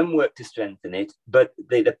do some work to strengthen it, but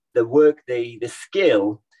the work, the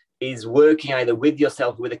skill is working either with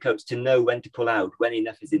yourself or with a coach to know when to pull out, when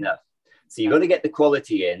enough is enough. So you've got to get the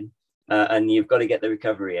quality in, and you've got to get the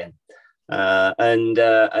recovery in. And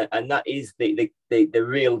that is the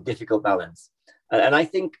real difficult balance. And I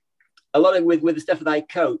think a lot of with the stuff that I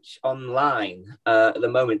coach online at the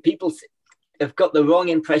moment, people have got the wrong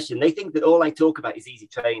impression. They think that all I talk about is easy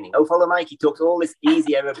training. Oh, follow Mike, he talks all this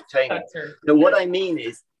easy aerobic training. So what I mean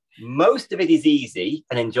is most of it is easy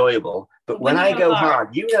and enjoyable. But when I go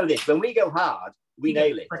hard, you know this, when we go hard, we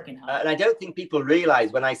nail it. And I don't think people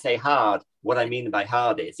realize when I say hard, what I mean by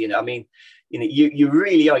hard is, I mean, you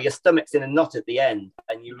really are, your stomach's in a knot at the end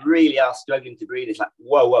and you really are struggling to breathe. It's like,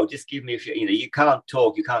 whoa, just give me a few, you can't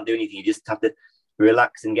talk, you can't do anything. You just have to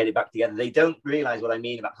relax and get it back together. They don't realize what I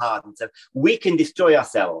mean about hard. And so we can destroy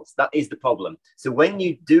ourselves. That is the problem. So when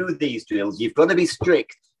you do these drills, you've got to be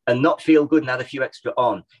strict and not feel good and add a few extra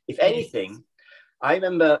on. If anything, I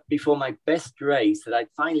remember before my best race that I'd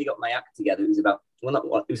finally got my act together. It was about, it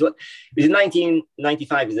was in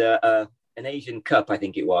 1995. It was an Asian Cup, I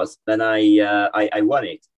think it was. Then I won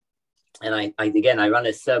it. And I ran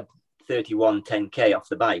a sub 31 10K off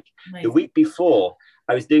the bike. Amazing. The week before,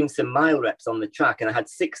 I was doing some mile reps on the track and I had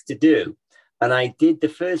 6 to do. And I did the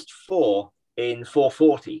first 4 in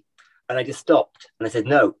 4:40. And I just stopped. And I said,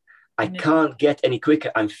 no, I can't get any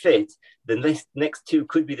quicker. I'm fit. The next 2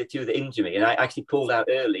 could be the 2 that injure me. And I actually pulled out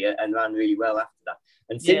earlier and ran really well after that.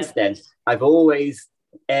 And since then, I've always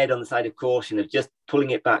erred on the side of caution of just pulling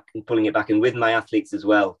it back. And with my athletes as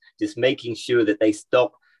well, just making sure that they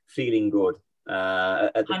stop feeling good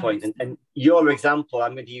at the point. And your example,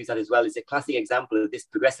 I'm going to use that as well. It's a classic example of this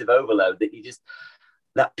progressive overload that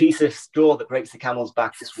that piece of straw that breaks the camel's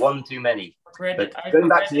back, just one too many. But going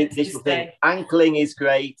back to the initial thing, ankling is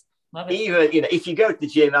great. Even, if you go to the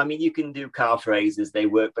gym, I mean, you can do calf raises, they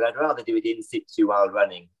work, but I'd rather do it in situ while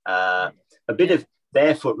running. A bit of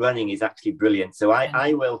barefoot running is actually brilliant. So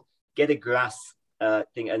I will get a grass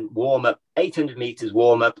thing and warm up 800 meters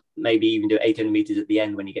warm up, maybe even do 800 meters at the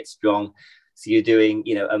end when you get strong. So you're doing,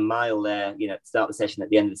 a mile there, start the session, at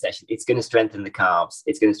the end of the session. It's going to strengthen the calves.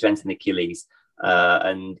 It's going to strengthen the Achilles.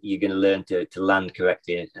 And you're going to learn to land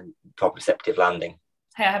correctly and proprioceptive landing.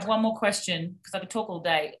 Hey, I have one more question because I could talk all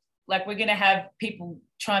day. Like, we're going to have people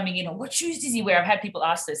chiming in on what shoes does he wear? I've had people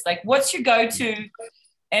ask this. Like, what's your go-to?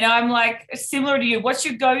 And I'm like, similar to you, what's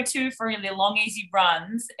your go-to for the long, easy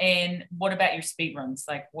runs? And what about your speed runs?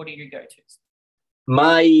 Like, what are your go-tos?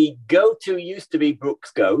 My go-to used to be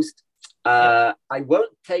Brooks Ghost. I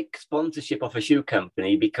won't take sponsorship off a shoe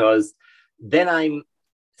company because then I'm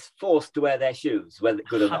forced to wear their shoes, whether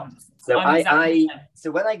good or not. So so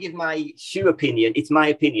when I give my shoe opinion, it's my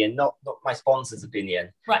opinion, not my sponsor's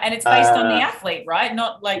opinion. Right, and it's based on the athlete, right?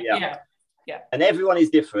 Not like yeah. And everyone is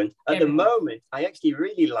different. At the moment, I actually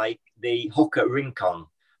really like the Hoka Rincon.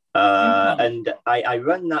 And I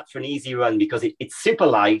run that for an easy run because it's super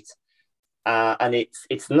light and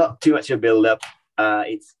it's not too much of a build-up.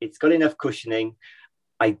 It's got enough cushioning.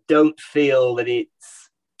 I don't feel that it's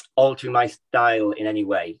altering my style in any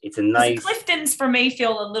way. It's a nice... Cliftons for me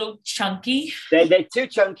feel a little chunky. They're too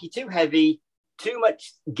chunky, too heavy, too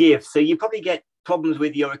much give. So you probably get problems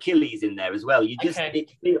with your Achilles in there as well. You just...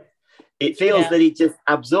 It feels that it just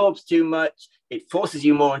absorbs too much. It forces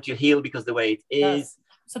you more onto your heel because the way it is.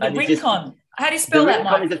 So the Rincon, how do you spell that,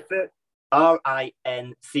 Mike? Rincon.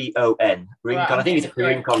 Rincon. Right, I think it's a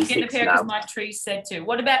Rincon 6 now. Because my tree said to.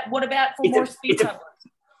 What about for more speed coverage?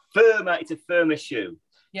 It's a firmer shoe.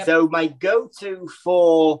 Yep. So my go-to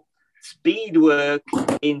for speed work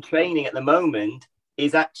in training at the moment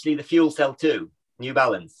is actually the Fuel Cell 2, New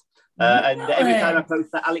Balance. And every time I post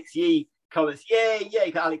that, Alex Yee comments,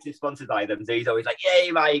 yay, Alex is sponsored by them. So he's always like,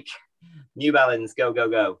 yay, Mike, New Balance,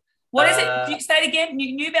 go. What is it? Say it again.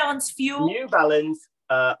 New Balance Fuel? New Balance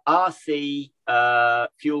RC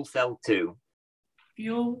Fuel Cell 2.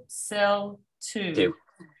 Fuel Cell 2.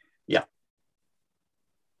 Yeah.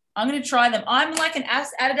 I'm going to try them. I'm like an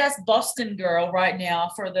Adidas Boston girl right now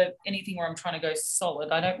for anything where I'm trying to go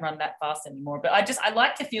solid. I don't run that fast anymore, but I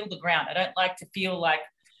like to feel the ground. I don't like to feel like,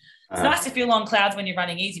 it's nice to feel on clouds when you're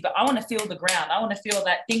running easy, but I want to feel the ground. I want to feel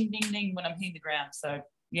that ding, ding, ding when I'm hitting the ground. So,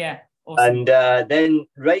 yeah. Awesome. And then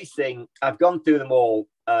racing, I've gone through them all,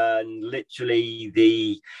 and literally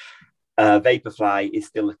the Vaporfly is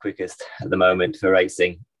still the quickest at the moment for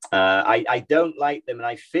racing. I don't like them, and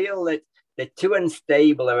I feel that they're too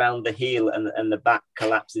unstable around the heel and the back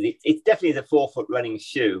collapses. It's definitely a 4-foot running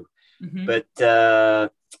shoe, but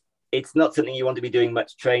it's not something you want to be doing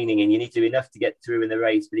much training, and you need to do enough to get through in the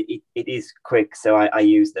race, but it is quick. So I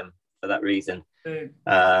use them for that reason.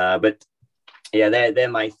 But yeah, they're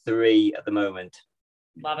my 3 at the moment.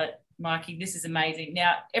 Love it. Mikey, this is amazing.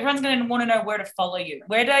 Now, everyone's going to want to know where to follow you.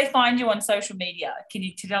 Where do they find you on social media? Can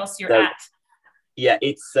you tell us your at? Yeah,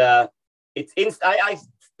 I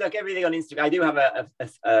stuck everything on Instagram. I do have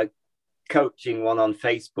a coaching one on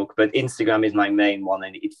Facebook, but Instagram is my main one,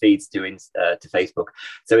 and it feeds to Facebook.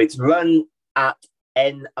 So it's run at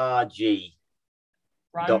NRG.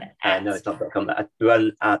 Run at. No, it's not .com.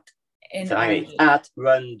 Run at. So at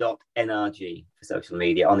run.nrg for social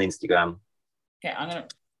media on Instagram. Okay, I'm gonna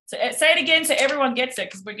say it again so everyone gets it,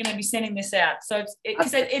 because we're going to be sending this out. So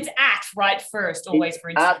it's at right first, always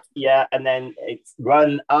for Instagram. And then it's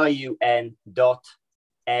run RUN.NRG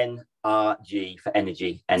for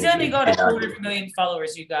energy. He's only got 250,000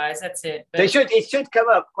 followers, you guys. That's it. But so it should come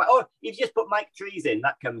up. If you just put Mike Trees in,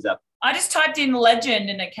 that comes up. I just typed in legend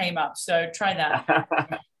and it came up. So try that.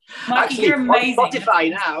 Mikey, actually, you're amazing. On Spotify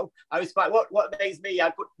now, I was like, what amazed me? I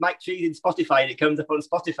put Mike Trees in Spotify and it comes up on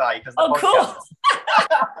Spotify. Cool.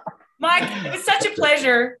 Mike, it was such a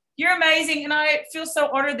pleasure. You're amazing. And I feel so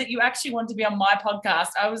honored that you actually want to be on my podcast.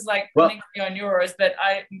 I was like, wanting to be on yours, but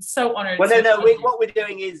I'm so honored. Well, what we're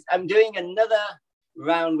doing is I'm doing another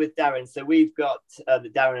round with Darren. So we've got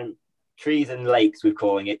the Darren Trees and Lakes, we're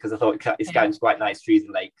calling it, because I thought it sounds quite nice, Trees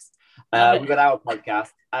and Lakes. We've got our podcast,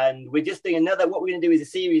 and we're just doing what we're going to do is a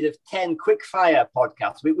series of 10 quick fire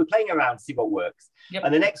podcasts. We're playing around to see what works. Yep.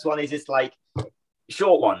 And the next one is just like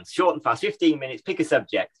short ones, short and fast, 15 minutes, pick a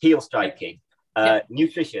subject, heel striking,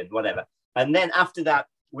 nutrition, whatever. And then after that,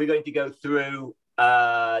 we're going to go through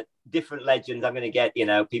different legends. I'm going to get,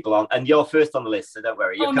 people on, and you're first on the list, so don't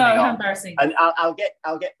worry. You're coming on. How embarrassing. And I'll get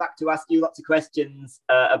back to ask you lots of questions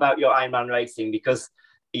about your Ironman racing, because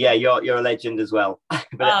you're a legend as well.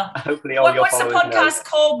 But hopefully all your followers. What's the podcast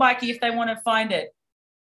called, Mikey, if they want to find it?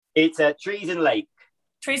 It's Trees and Lake.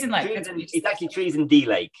 Trees and Lake. It's actually Trees and D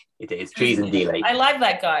Lake. It is Trees and D Lake. I like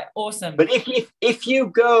that guy. Awesome. But if you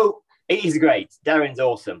go, he's great. Darren's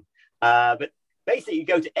awesome. But basically, you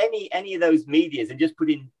go to any of those medias and just put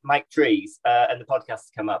in Mike Trees, and the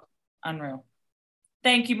podcasts come up. Unreal.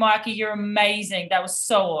 Thank you, Mikey. You're amazing. That was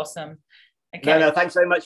so awesome. Okay. No, thanks very much